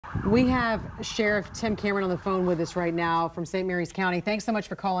We have Sheriff Tim Cameron on the phone with us right now from St. Mary's County. Thanks so much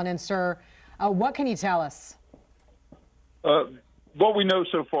for calling in, sir. What can you tell us? What we know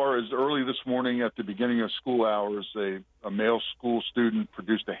so far is early this morning at the beginning of school hours, a male school student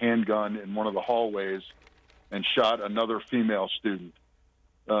produced a handgun in one of the hallways and shot another female student.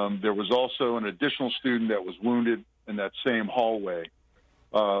 There was also an additional student that was wounded in that same hallway.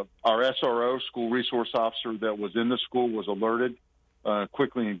 Our SRO, school resource officer that was in the school, was alerted,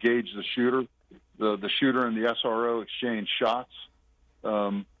 quickly engaged the shooter. The shooter and the SRO exchanged shots,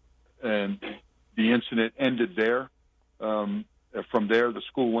 and the incident ended there. From there, the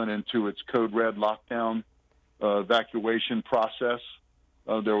school went into its code red lockdown evacuation process.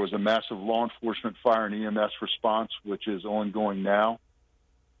 There was a massive law enforcement, fire, and EMS response, which is ongoing now.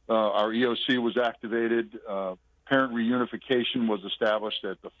 Our EOC was activated. Parent reunification was established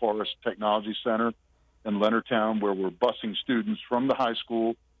at the Forest Technology Center in Leonardtown, where we're busing students from the high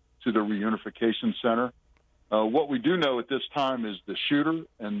school to the reunification center. What we do know at this time is the shooter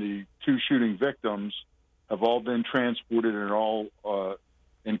and the two shooting victims have all been transported and are all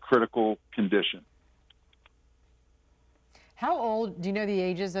in critical condition. How old, do you know the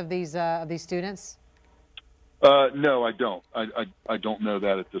ages of these students? No, I don't. I don't know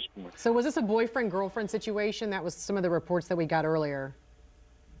that at this point. So was this a boyfriend-girlfriend situation? That was some of the reports that we got earlier.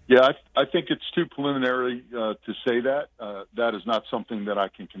 Yeah, I think it's too preliminary to say that. That is not something that I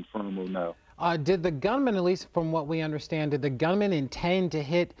can confirm or know. Did the gunman, at least from what we understand, did the gunman intend to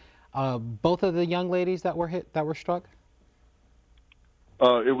hit both of the young ladies that were struck?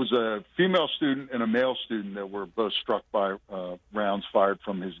 It was a female student and a male student that were both struck by rounds fired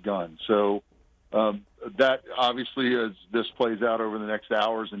from his gun. So that obviously, as this plays out over the next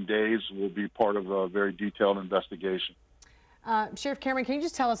hours and days, will be part of a very detailed investigation. Sheriff Cameron, can you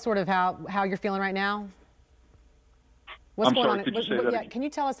just tell us sort of how you're feeling right now? I'm sorry, could you say that? Yeah, can you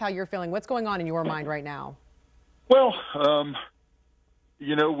tell us how you're feeling? What's going on in your mind right now? Well,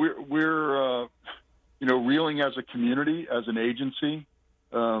 you know, we're you know, reeling as a community, as an agency.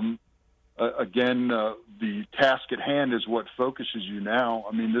 Again, the task at hand is what focuses you now.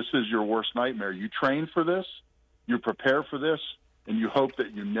 I mean, this is your worst nightmare. You train for this, you prepare for this, and you hope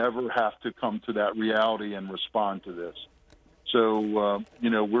that you never have to come to that reality and respond to this. So, you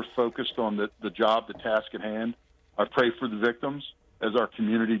know, we're focused on the job, the task at hand. I pray for the victims, as our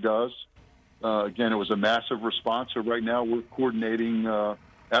community does. Again, it was a massive response. So right now we're coordinating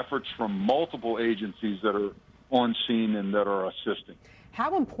efforts from multiple agencies that are on scene and that are assisting.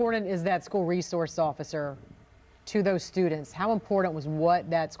 How important is that school resource officer to those students? How important was what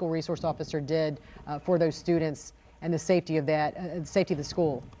that school resource officer did for those students and the safety of that, safety of the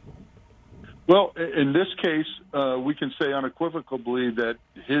school? Well, in this case, we can say unequivocally that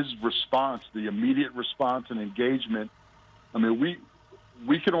his response, the immediate response and engagement, I mean,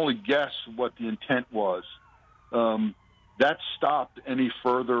 we could only guess what the intent was. That stopped any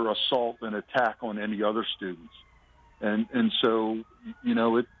further assault and attack on any other students. And so, you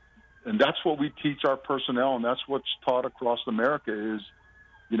know, and that's what we teach our personnel, and that's what's taught across America is,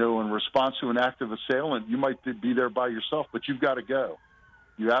 you know, in response to an active assailant, you might be there by yourself, but you've got to go.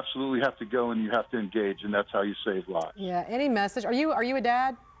 You absolutely have to go and you have to engage, and that's how you save lives. Yeah. Any message? Are you a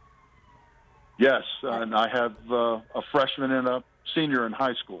dad? Yes, and I have a freshman and a senior in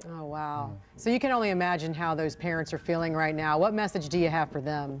high school. Oh, wow. So you can only imagine how those parents are feeling right now. What message do you have for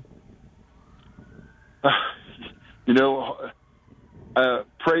them? You know,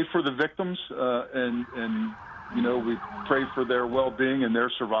 pray for the victims, and you know, we pray for their well-being and their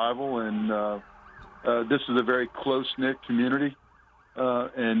survival. And this is a very close-knit community,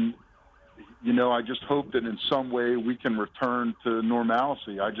 and you know, I just hope that in some way we can return to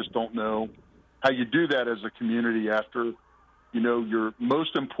normalcy. I just don't know how you do that as a community after, you know, your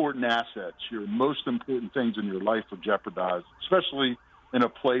most important assets, your most important things in your life are jeopardized, especially in a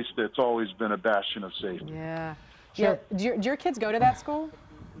place that's always been a bastion of safety. Yeah. Sure. Yeah. Do your kids go to that school?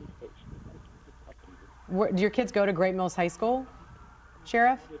 Do your kids go to Great Mills High School,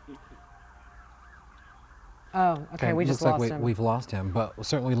 Sheriff? Oh, okay. We just lost him. We've lost him, but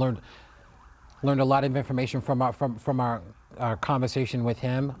certainly learned a lot of information from our conversation with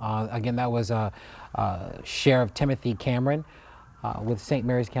him. Again, that was Sheriff Timothy Cameron with St.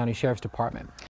 Mary's County Sheriff's Department.